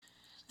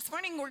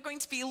morning we're going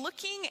to be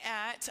looking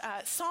at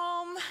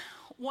Psalm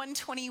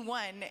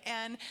 121,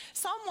 and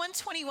Psalm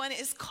 121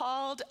 is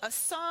called a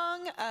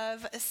song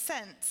of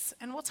ascents,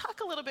 and we'll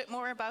talk a little bit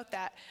more about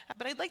that.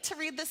 But I'd like to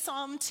read the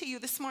psalm to you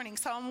this morning,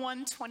 Psalm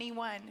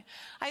 121.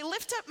 I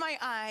lift up my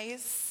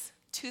eyes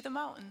to the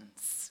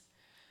mountains.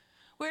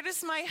 Where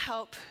does my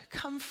help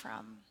come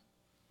from?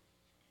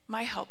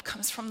 My help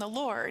comes from the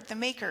Lord, the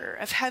maker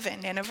of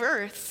heaven and of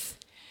earth.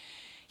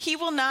 He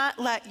will not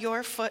let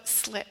your foot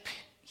slip.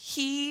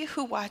 He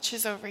who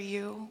watches over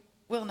you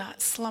will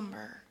not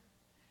slumber.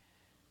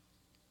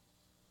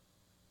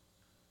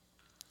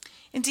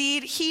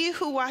 Indeed, he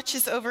who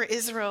watches over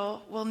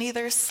Israel will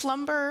neither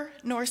slumber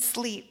nor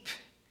sleep.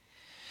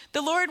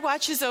 The Lord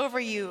watches over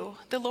you.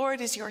 The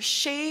Lord is your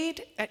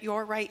shade at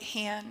your right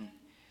hand.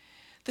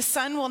 The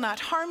sun will not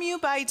harm you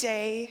by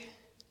day,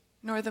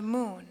 nor the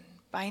moon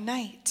by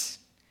night.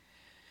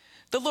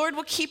 The Lord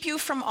will keep you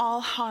from all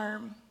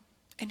harm,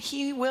 and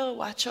he will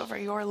watch over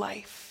your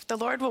life. The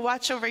Lord will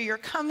watch over your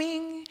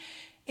coming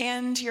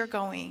and your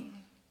going,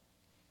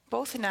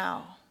 both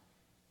now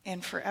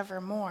and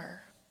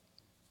forevermore.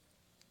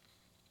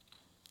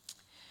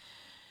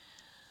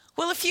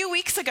 Well, a few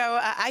weeks ago,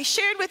 I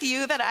shared with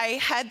you that I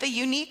had the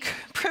unique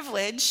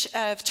privilege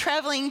of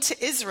traveling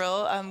to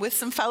Israel with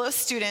some fellow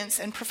students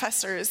and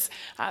professors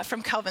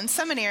from Calvin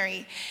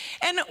Seminary.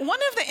 And one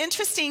of the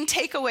interesting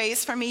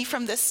takeaways for me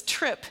from this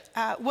trip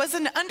was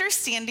an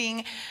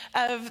understanding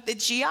of the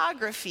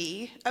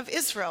geography of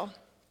Israel.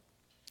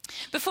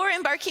 Before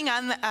embarking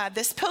on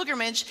this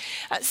pilgrimage,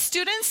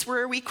 students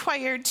were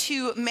required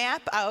to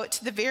map out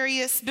the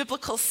various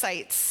biblical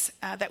sites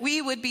that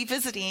we would be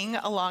visiting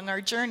along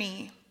our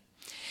journey.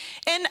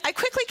 And I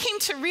quickly came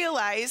to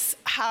realize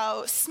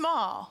how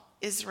small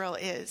Israel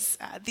is.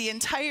 The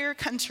entire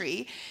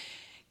country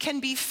can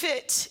be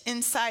fit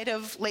inside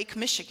of Lake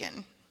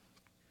Michigan.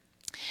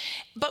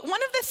 But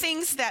one of the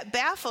things that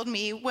baffled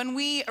me when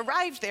we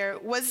arrived there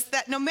was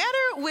that no matter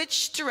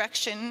which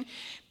direction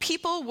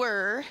people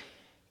were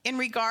in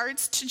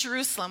regards to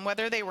Jerusalem,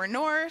 whether they were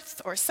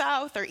north or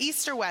south or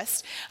east or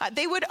west,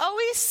 they would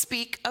always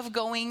speak of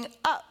going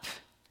up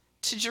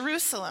to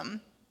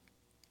Jerusalem.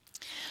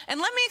 And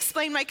let me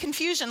explain my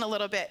confusion a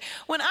little bit.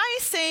 When I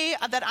say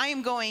that I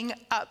am going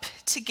up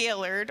to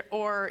Gaylord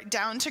or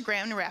down to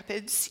Grand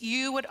Rapids,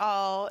 you would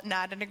all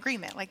nod in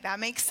agreement. Like, that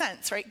makes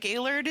sense, right?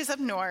 Gaylord is up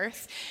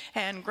north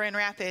and Grand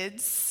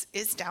Rapids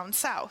is down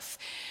south.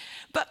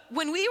 But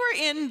when we were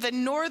in the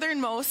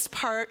northernmost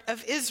part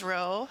of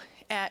Israel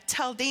at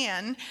Tel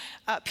Dan,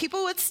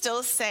 people would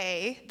still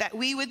say that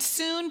we would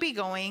soon be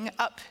going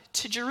up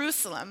to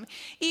Jerusalem,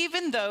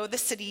 even though the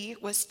city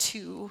was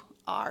to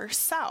our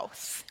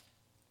south.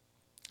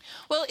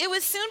 Well, it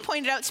was soon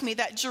pointed out to me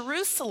that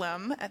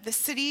Jerusalem, the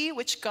city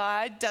which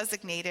God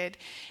designated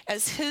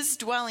as his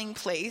dwelling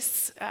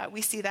place,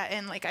 we see that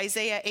in like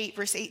Isaiah 8,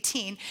 verse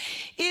 18,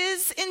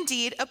 is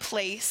indeed a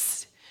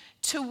place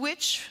to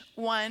which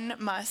one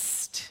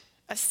must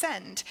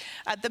ascend.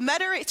 The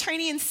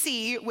Mediterranean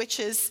Sea, which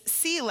is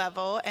sea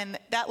level, and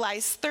that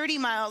lies 30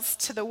 miles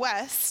to the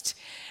west,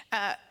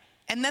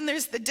 and then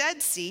there's the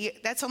Dead Sea,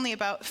 that's only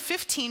about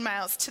 15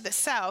 miles to the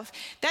south.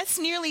 That's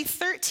nearly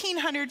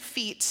 1,300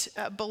 feet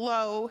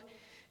below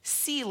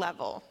sea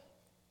level.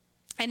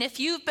 And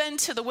if you've been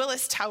to the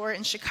Willis Tower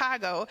in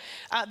Chicago,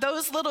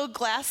 those little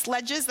glass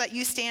ledges that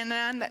you stand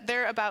on,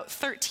 they're about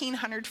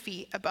 1,300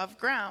 feet above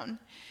ground.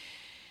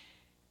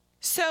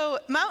 So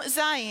Mount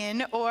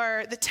Zion,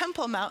 or the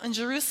Temple Mount in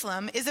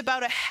Jerusalem, is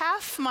about a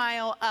half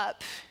mile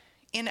up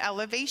in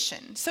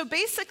elevation. So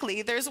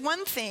basically, there's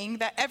one thing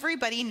that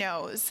everybody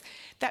knows,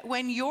 that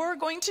when you're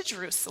going to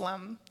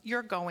Jerusalem,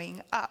 you're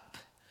going up.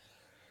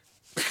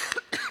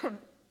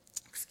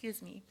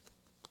 Excuse me.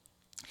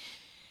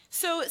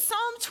 So Psalm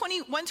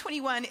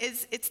 121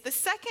 it's the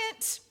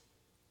second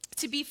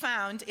to be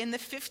found in the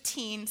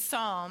 15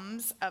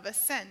 Psalms of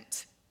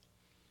Ascent.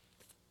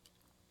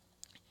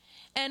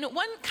 And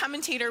one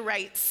commentator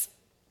writes,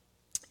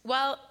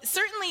 well,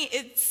 certainly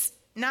it's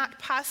not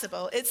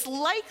possible. It's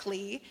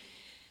likely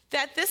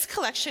that this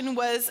collection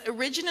was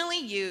originally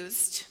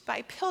used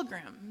by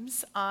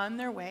pilgrims on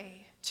their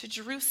way to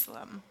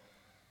Jerusalem,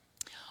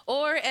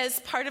 or as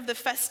part of the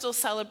festal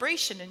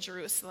celebration in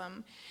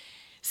Jerusalem.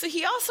 So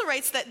he also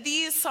writes that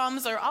these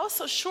psalms are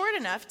also short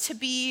enough to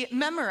be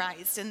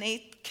memorized, and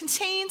they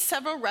contain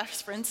several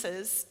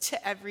references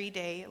to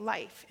everyday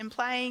life,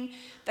 implying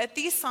that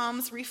these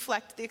psalms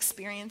reflect the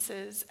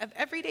experiences of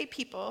everyday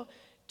people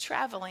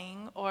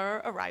traveling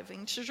or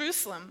arriving to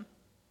Jerusalem.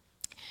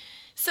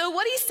 So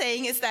what he's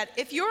saying is that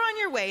if you're on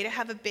your way to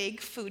have a big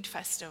food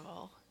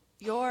festival,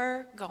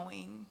 you're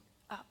going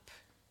up.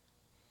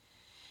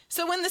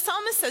 So when the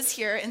psalmist says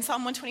here in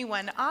Psalm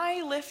 121,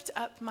 I lift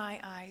up my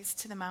eyes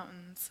to the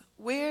mountains,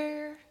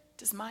 where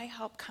does my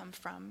help come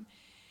from?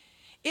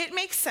 It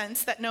makes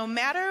sense that no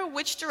matter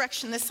which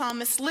direction the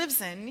psalmist lives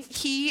in,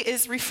 he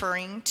is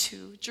referring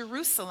to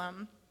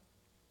Jerusalem.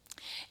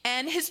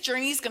 And his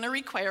journey is going to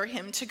require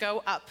him to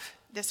go up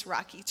this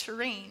rocky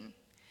terrain.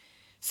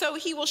 So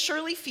he will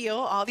surely feel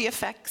all the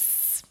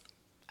effects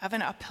of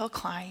an uphill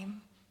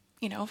climb,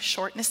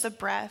 shortness of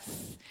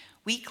breath,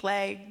 weak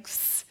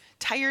legs,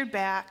 tired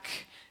back,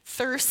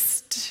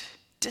 thirst,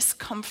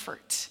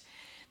 discomfort.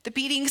 The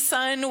beating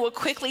sun will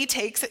quickly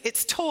take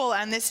its toll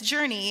on this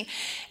journey,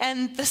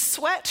 and the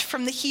sweat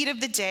from the heat of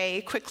the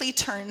day quickly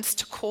turns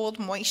to cold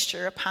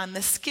moisture upon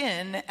the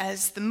skin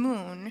as the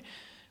moon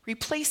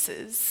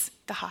replaces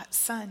the hot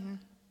sun.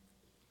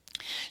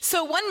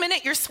 So 1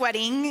 minute you're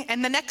sweating,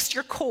 and the next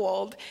you're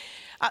cold.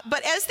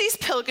 But as these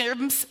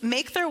pilgrims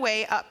make their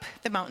way up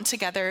the mountain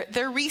together,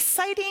 they're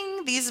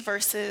reciting these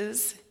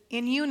verses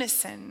in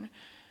unison,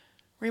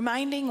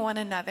 reminding one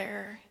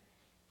another,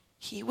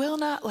 "He will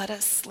not let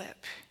us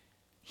slip.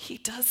 He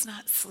does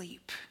not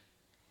sleep."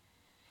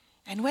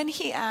 And when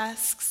he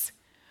asks,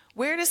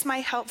 "Where does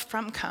my help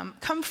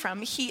come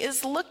from?" he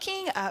is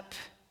looking up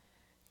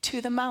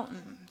to the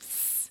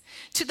mountains,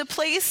 to the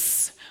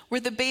place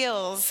where the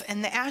Baals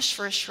and the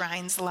Asherah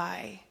shrines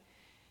lie.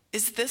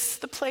 Is this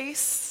the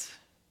place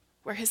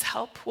where his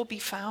help will be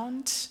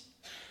found?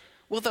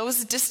 Will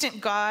those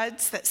distant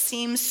gods that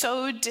seem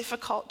so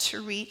difficult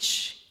to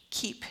reach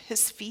keep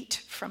his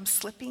feet from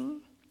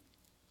slipping?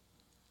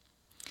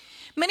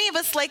 Many of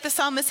us, like the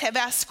psalmist, have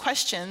asked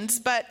questions,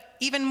 but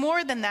even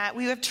more than that,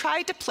 we have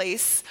tried to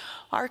place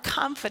our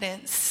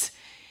confidence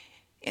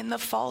in the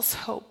false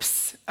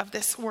hopes of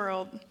this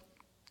world.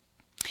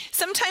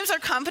 Sometimes our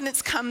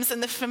confidence comes in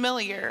the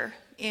familiar,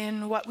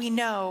 in what we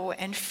know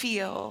and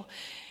feel,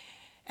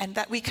 and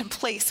that we can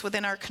place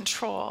within our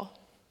control.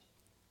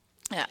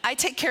 I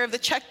take care of the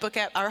checkbook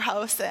at our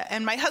house,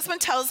 and my husband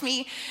tells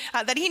me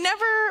that he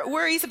never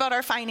worries about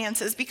our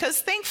finances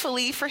because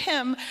thankfully for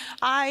him,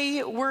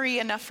 I worry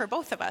enough for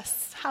both of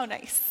us. How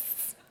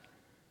nice.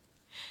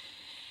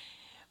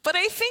 But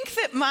I think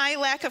that my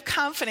lack of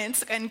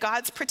confidence in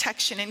God's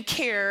protection and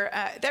care,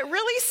 that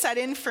really set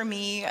in for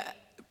me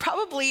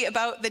probably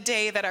about the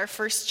day that our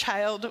first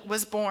child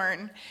was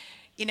born.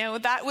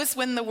 That was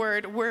when the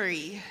word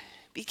worry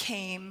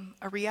became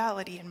a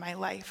reality in my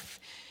life.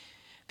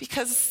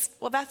 Because,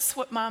 that's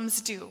what moms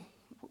do.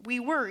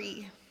 We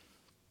worry.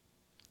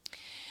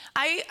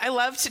 I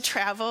love to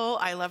travel.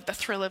 I love the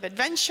thrill of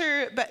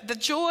adventure, but the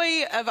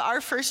joy of our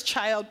first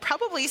child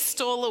probably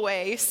stole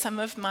away some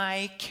of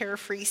my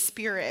carefree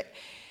spirit.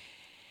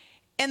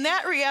 And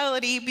that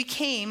reality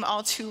became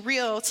all too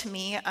real to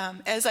me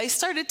as I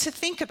started to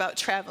think about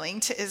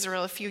traveling to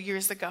Israel a few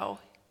years ago.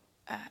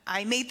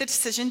 I made the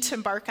decision to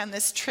embark on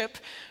this trip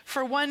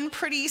for one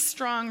pretty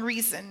strong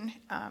reason.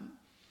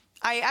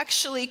 I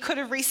actually could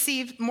have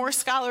received more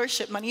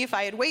scholarship money if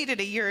I had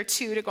waited a year or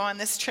two to go on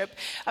this trip,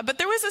 but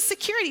there was a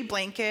security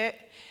blanket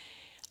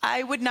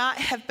I would not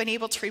have been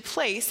able to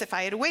replace if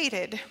I had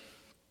waited.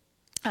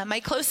 My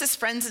closest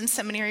friends in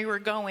seminary were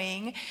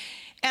going,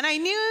 and I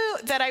knew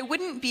that I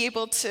wouldn't be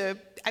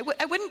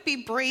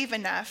brave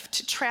enough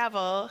to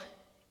travel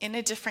in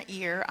a different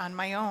year on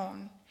my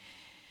own.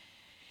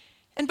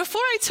 And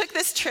before I took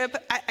this trip,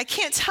 I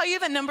can't tell you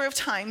the number of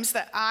times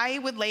that I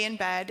would lay in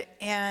bed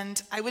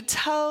and I would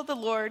tell the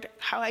Lord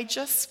how I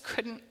just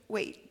couldn't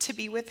wait to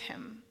be with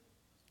him.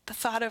 The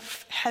thought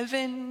of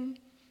heaven,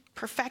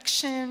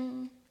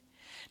 perfection,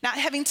 not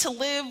having to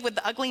live with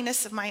the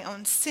ugliness of my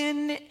own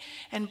sin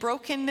and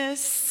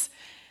brokenness,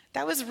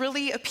 that was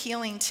really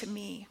appealing to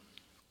me.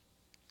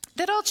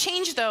 That all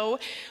changed, though,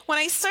 when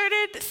I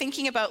started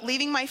thinking about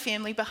leaving my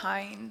family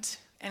behind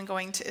and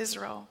going to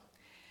Israel.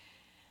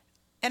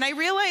 And I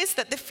realized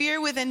that the fear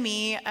within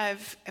me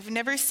of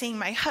never seeing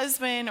my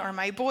husband or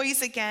my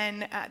boys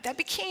again, that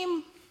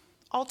became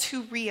all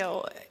too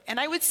real, and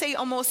I would say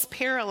almost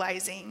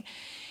paralyzing.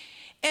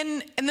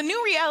 And the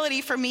new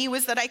reality for me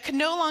was that I could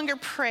no longer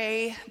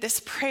pray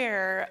this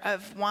prayer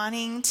of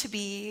wanting to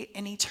be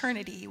in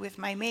eternity with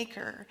my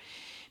Maker,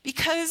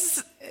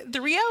 because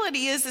the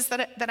reality is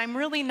that I'm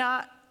really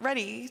not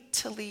ready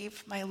to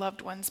leave my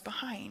loved ones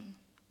behind.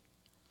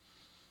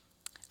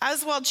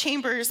 Oswald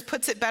Chambers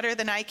puts it better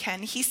than I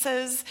can. He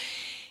says,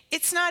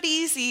 "It's not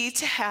easy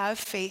to have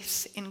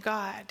faith in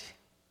God.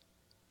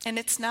 And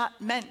it's not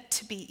meant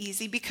to be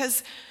easy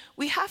because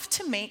we have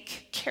to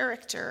make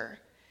character.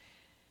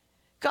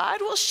 God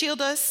will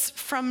shield us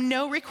from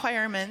no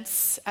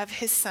requirements of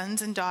his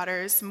sons and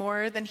daughters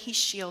more than he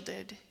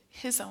shielded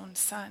his own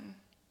son."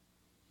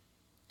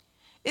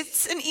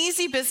 It's an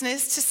easy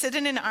business to sit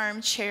in an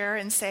armchair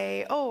and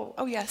say,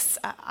 oh yes,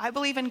 I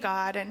believe in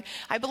God, and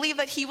I believe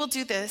that he will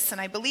do this, and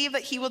I believe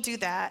that he will do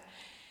that.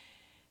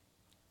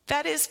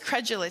 That is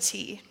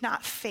credulity,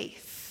 not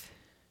faith.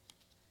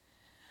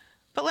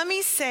 But let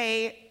me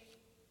say,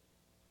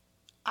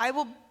 I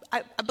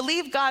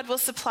believe God will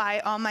supply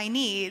all my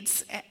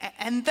needs,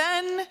 and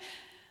then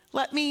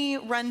let me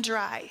run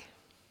dry.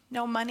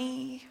 No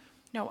money,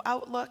 no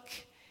outlook,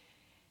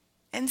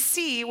 and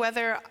see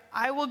whether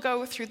I will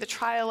go through the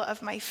trial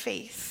of my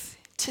faith,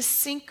 to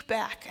sink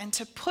back and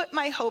to put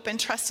my hope and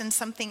trust in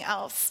something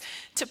else,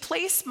 to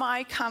place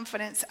my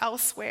confidence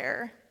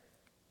elsewhere.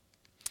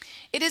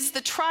 It is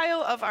the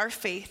trial of our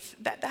faith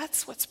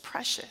that's what's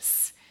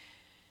precious.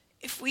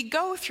 If we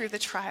go through the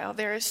trial,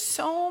 there is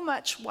so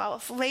much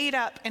wealth laid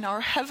up in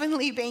our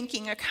heavenly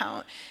banking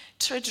account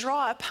to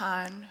draw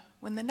upon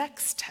when the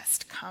next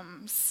test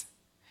comes.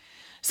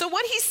 So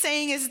what he's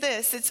saying is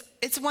this,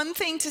 it's one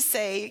thing to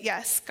say,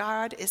 yes,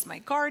 God is my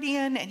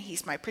guardian and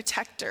he's my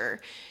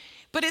protector,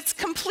 but it's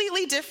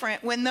completely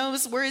different when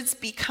those words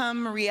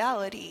become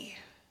reality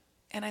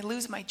and I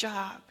lose my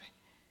job.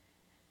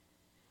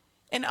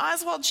 And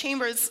Oswald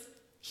Chambers,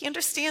 he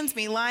understands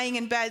me lying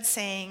in bed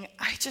saying,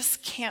 I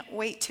just can't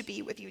wait to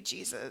be with you,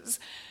 Jesus.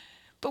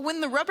 But when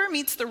the rubber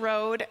meets the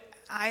road,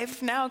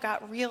 I've now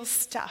got real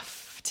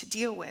stuff to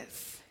deal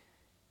with.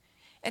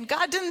 And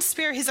God didn't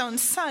spare his own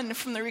son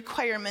from the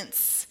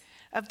requirements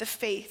of the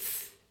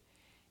faith.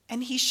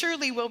 And he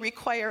surely will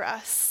require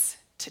us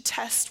to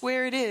test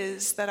where it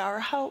is that our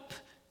help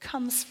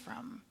comes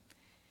from.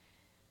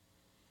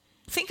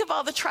 Think of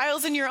all the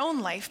trials in your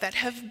own life that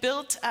have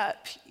built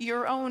up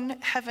your own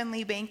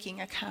heavenly banking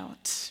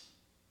account.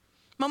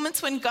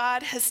 Moments when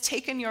God has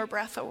taken your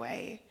breath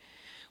away,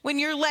 when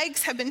your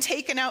legs have been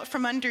taken out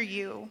from under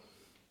you,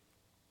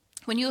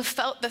 when you have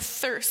felt the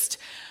thirst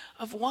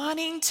of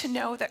wanting to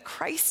know that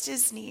Christ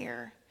is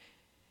near,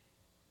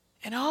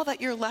 and all that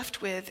you're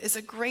left with is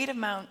a great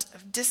amount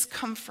of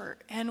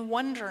discomfort and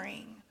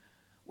wondering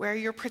where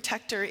your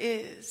protector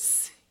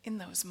is in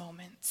those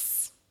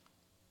moments.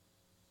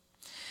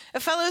 A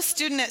fellow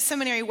student at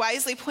seminary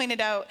wisely pointed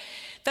out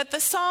that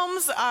the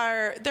Psalms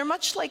they're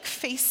much like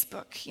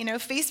Facebook. You know,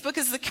 Facebook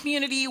is the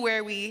community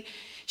where we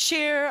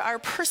share our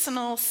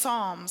personal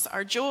psalms,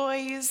 our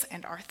joys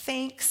and our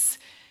thanks,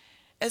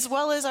 as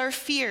well as our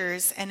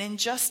fears and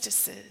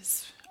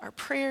injustices, our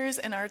prayers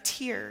and our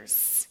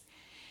tears.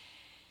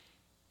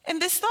 And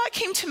this thought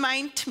came to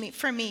mind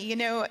for me,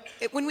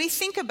 when we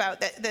think about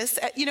this,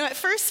 at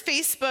first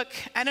Facebook,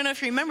 I don't know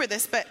if you remember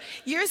this, but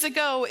years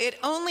ago, it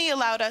only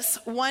allowed us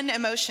one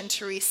emotion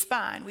to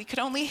respond. We could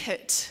only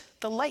hit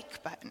the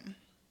like button.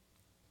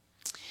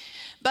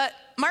 But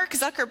Mark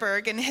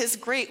Zuckerberg, in his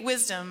great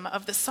wisdom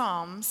of the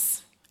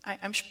Psalms,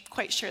 I'm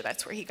quite sure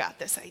that's where he got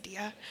this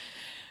idea,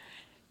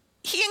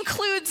 he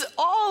includes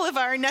all of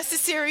our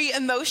necessary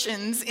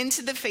emotions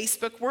into the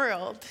Facebook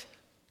world.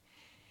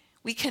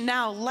 We can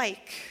now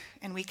like,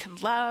 and we can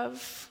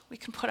love, we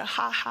can put a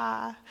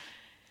ha-ha,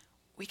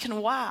 we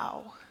can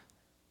wow,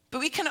 but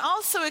we can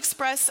also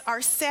express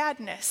our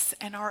sadness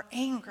and our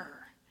anger.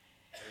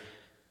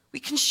 We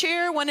can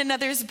share one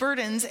another's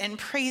burdens and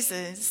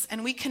praises,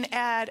 and we can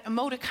add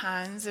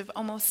emoticons of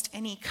almost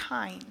any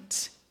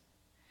kind.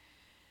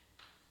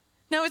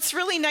 Now, it's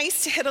really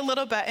nice to hit a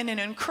little button and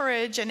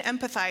encourage and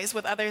empathize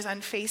with others on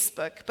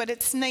Facebook, but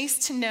it's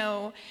nice to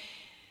know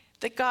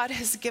that God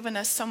has given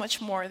us so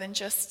much more than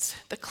just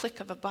the click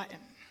of a button.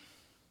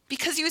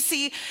 Because you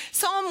see,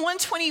 Psalm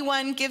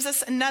 121 gives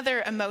us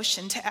another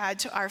emotion to add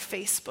to our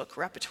Facebook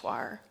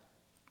repertoire: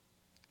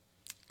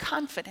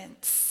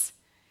 confidence.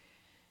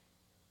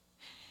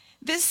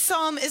 This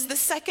psalm is the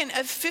second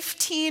of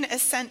 15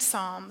 ascent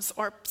psalms,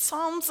 or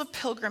psalms of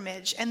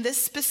pilgrimage, and this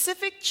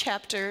specific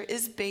chapter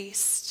is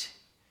based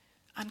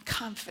on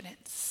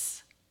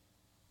confidence,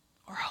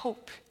 or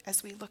hope,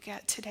 as we look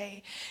at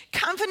today.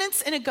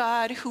 Confidence in a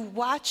God who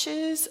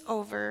watches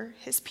over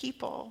his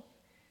people.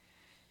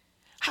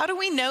 How do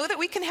we know that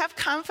we can have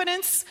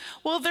confidence?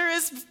 Well, there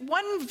is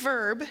one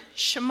verb,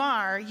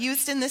 shamar,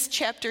 used in this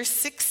chapter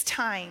 6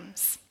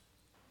 times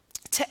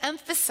to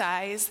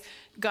emphasize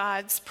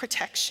God's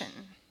protection.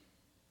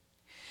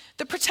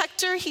 The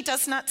protector, he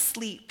does not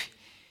sleep.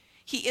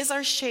 He is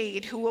our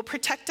shade who will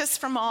protect us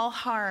from all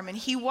harm, and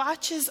he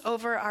watches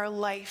over our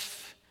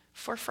life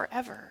for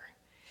forever.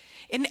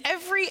 In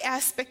every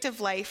aspect of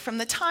life, from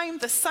the time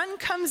the sun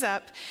comes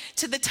up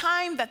to the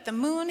time that the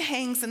moon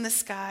hangs in the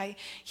sky,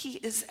 he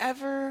is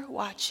ever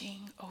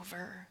watching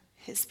over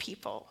his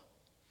people.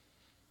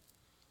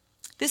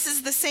 This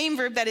is the same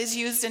verb that is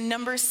used in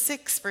Numbers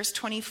 6, verse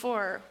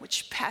 24,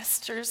 which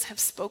pastors have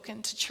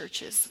spoken to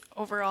churches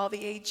over all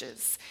the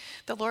ages.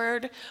 The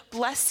Lord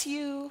bless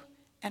you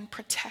and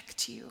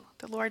protect you.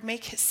 The Lord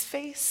make his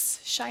face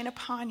shine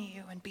upon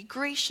you and be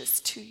gracious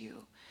to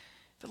you.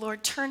 The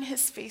Lord turn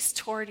his face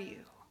toward you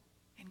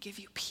and give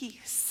you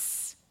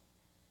peace.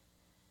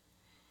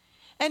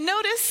 And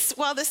notice,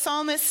 while the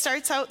psalmist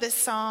starts out this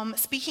psalm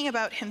speaking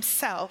about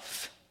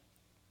himself,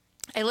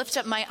 I lift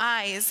up my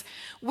eyes.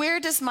 Where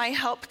does my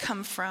help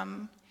come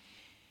from?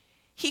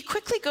 He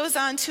quickly goes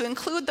on to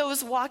include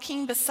those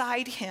walking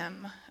beside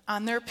him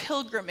on their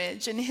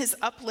pilgrimage in his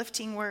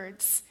uplifting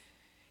words.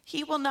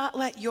 He will not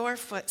let your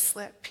foot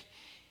slip.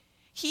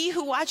 He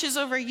who watches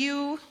over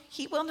you,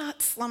 he will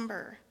not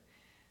slumber.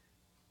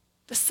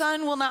 The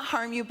sun will not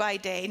harm you by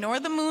day, nor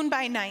the moon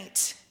by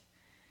night.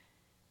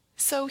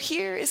 So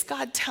here is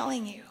God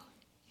telling you,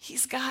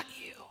 he's got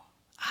you.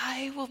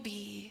 I will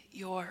be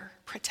your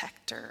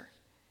protector.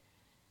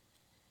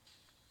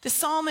 The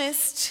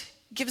psalmist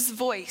gives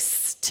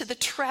voice to the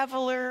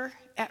traveler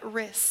at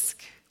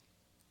risk.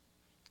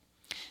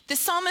 The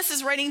psalmist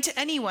is writing to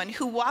anyone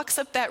who walks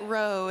up that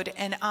road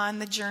and on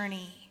the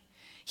journey.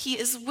 He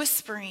is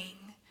whispering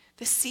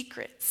the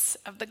secrets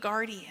of the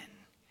guardian.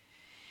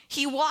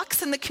 He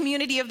walks in the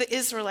community of the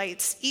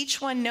Israelites, each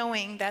one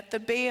knowing that the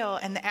Baal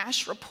and the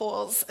Asherah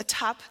poles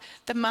atop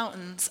the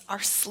mountains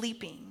are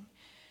sleeping.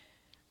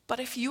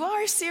 But if you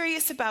are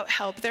serious about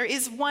help, there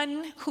is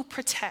one who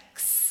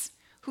protects,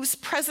 whose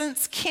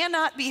presence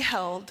cannot be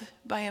held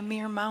by a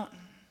mere mountain.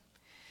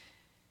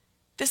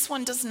 This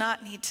one does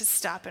not need to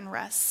stop and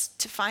rest,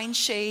 to find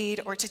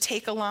shade, or to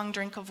take a long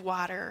drink of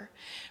water.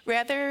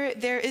 Rather,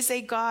 there is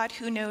a God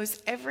who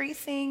knows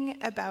everything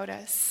about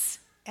us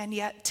and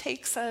yet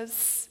takes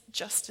us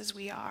just as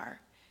we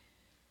are.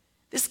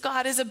 This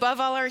God is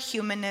above all our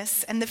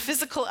humanness and the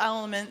physical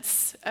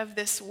elements of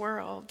this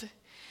world.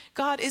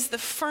 God is the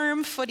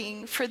firm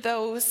footing for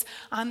those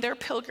on their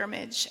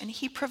pilgrimage, and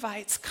he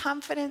provides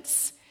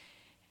confidence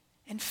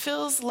and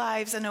fills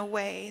lives in a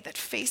way that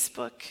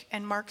Facebook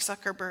and Mark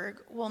Zuckerberg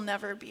will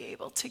never be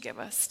able to give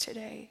us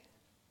today.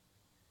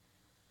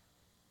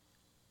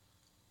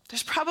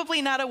 There's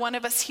probably not a one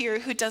of us here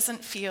who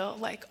doesn't feel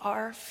like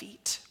our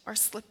feet are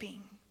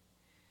slipping.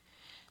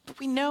 But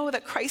we know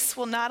that Christ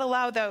will not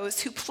allow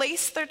those who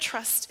place their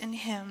trust in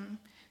him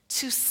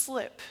to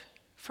slip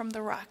from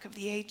the rock of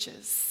the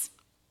ages.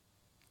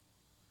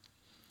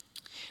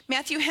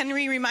 Matthew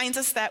Henry reminds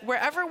us that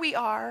wherever we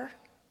are,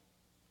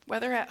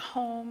 whether at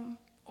home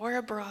or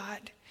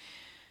abroad,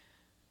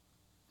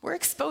 we're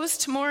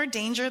exposed to more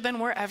danger than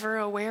we're ever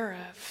aware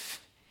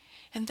of.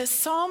 And this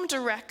psalm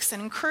directs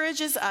and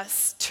encourages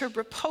us to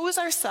repose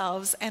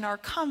ourselves and our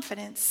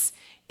confidence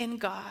in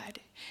God,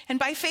 and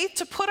by faith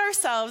to put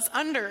ourselves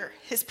under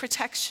his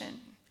protection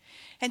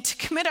and to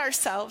commit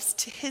ourselves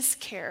to his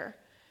care,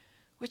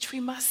 which we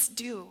must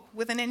do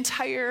with an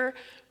entire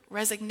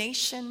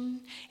resignation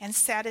and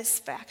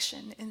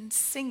satisfaction in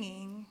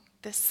singing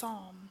this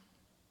psalm.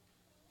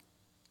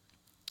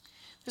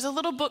 There's a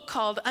little book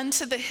called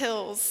Unto the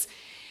Hills.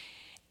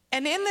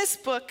 And in this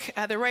book,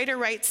 the writer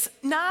writes,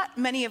 not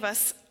many of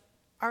us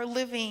are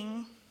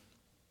living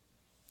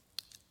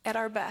at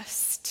our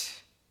best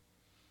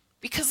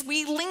because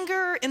we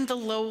linger in the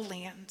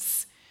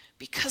lowlands,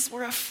 because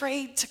we're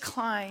afraid to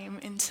climb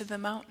into the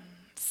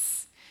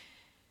mountains.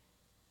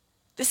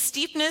 The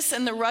steepness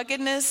and the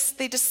ruggedness,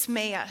 they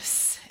dismay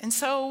us. And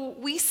so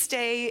we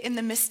stay in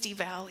the misty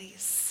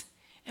valleys,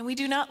 and we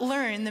do not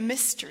learn the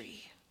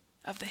mystery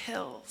of the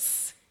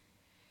hills.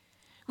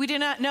 We do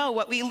not know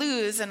what we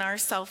lose in our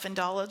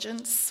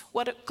self-indulgence,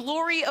 what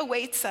glory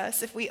awaits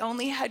us if we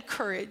only had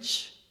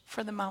courage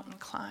for the mountain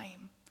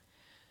climb.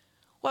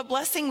 What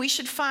blessing we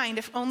should find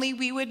if only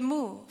we would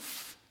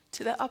move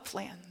to the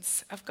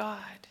uplands of God.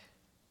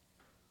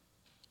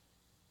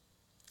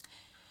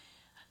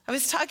 I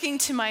was talking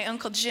to my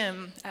Uncle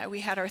Jim. We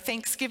had our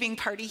Thanksgiving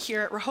party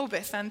here at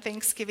Rehoboth on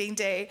Thanksgiving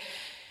Day.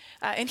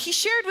 And he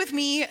shared with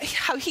me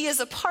how he is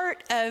a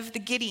part of the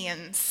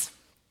Gideons.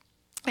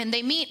 And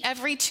they meet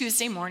every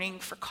Tuesday morning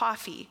for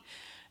coffee.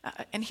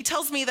 And he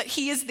tells me that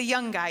he is the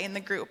young guy in the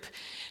group.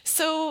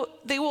 So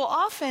they will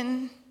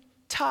often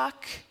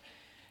talk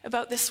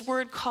about this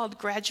word called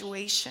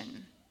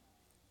graduation.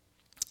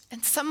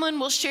 And someone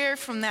will share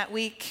from that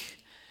week,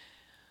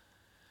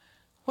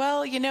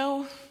 well, you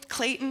know,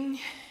 Clayton,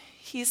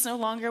 he's no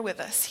longer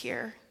with us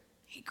here.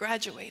 He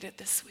graduated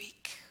this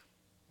week.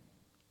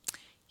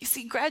 You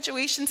see,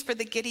 graduations for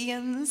the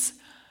Gideons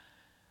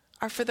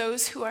are for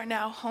those who are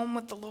now home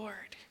with the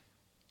Lord.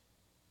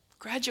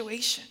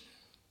 Graduation.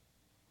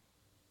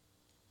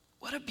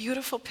 What a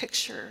beautiful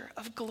picture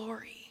of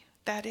glory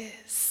that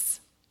is.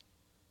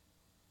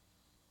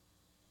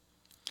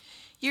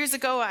 Years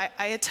ago,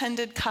 I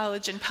attended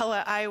college in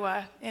Pella,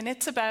 Iowa, and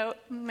it's about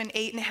an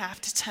 8.5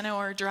 to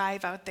 10-hour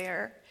drive out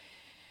there.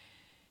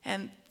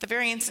 And the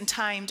variance in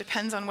time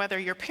depends on whether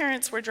your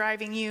parents were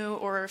driving you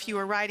or if you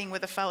were riding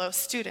with a fellow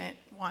student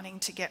wanting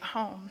to get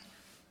home.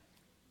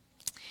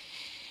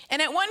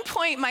 And at one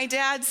point, my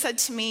dad said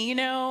to me, you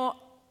know,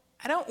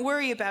 I don't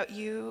worry about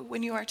you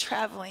when you are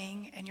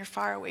traveling and you're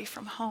far away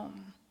from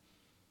home,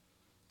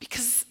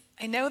 because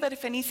I know that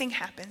if anything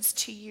happens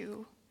to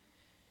you,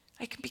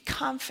 I can be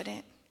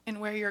confident in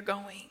where you're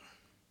going.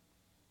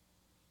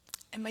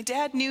 And my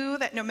dad knew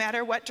that no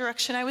matter what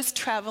direction I was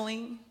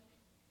traveling,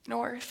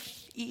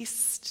 north,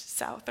 east,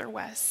 south, or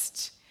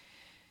west,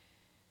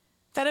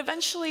 that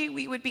eventually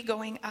we would be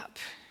going up.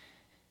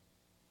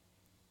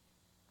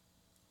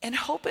 And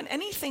hope in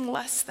anything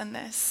less than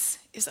this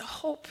is a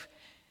hope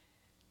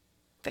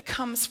that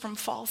comes from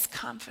false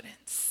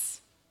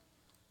confidence.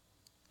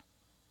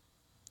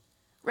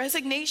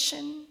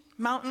 Resignation,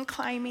 mountain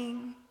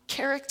climbing,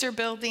 character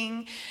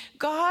building,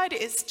 God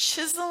is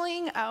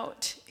chiseling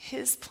out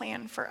his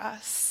plan for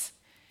us,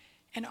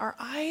 and our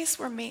eyes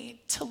were made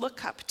to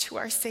look up to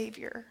our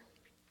Savior.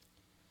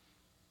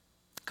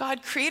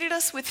 God created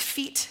us with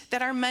feet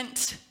that are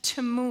meant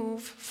to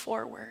move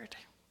forward.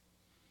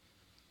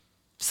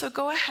 So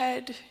go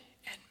ahead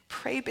and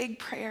pray big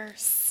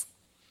prayers.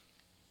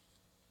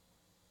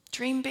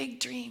 Dream big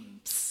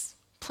dreams.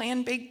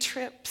 Plan big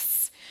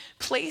trips.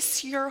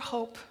 Place your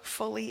hope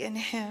fully in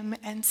him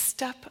and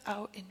step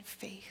out in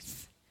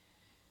faith.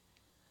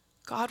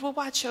 God will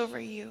watch over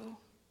you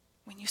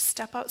when you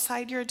step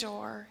outside your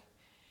door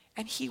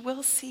and he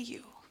will see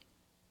you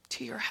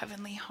to your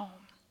heavenly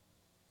home.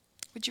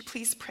 Would you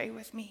please pray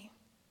with me?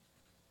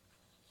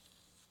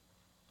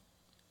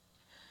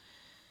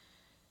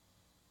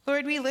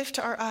 Lord, we lift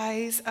our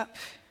eyes up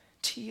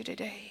to you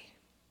today.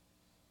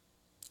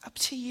 Up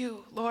to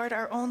you, Lord,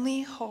 our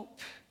only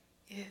hope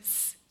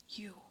is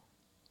you.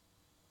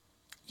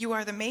 You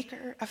are the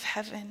maker of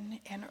heaven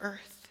and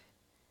earth.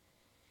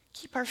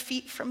 Keep our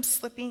feet from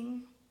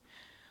slipping.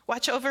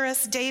 Watch over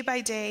us day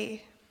by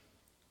day.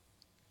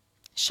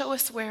 Show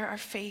us where our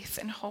faith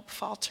and hope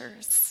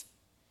falters.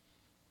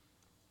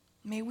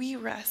 May we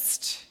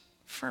rest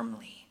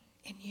firmly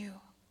in you.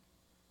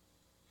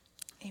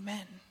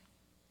 Amen.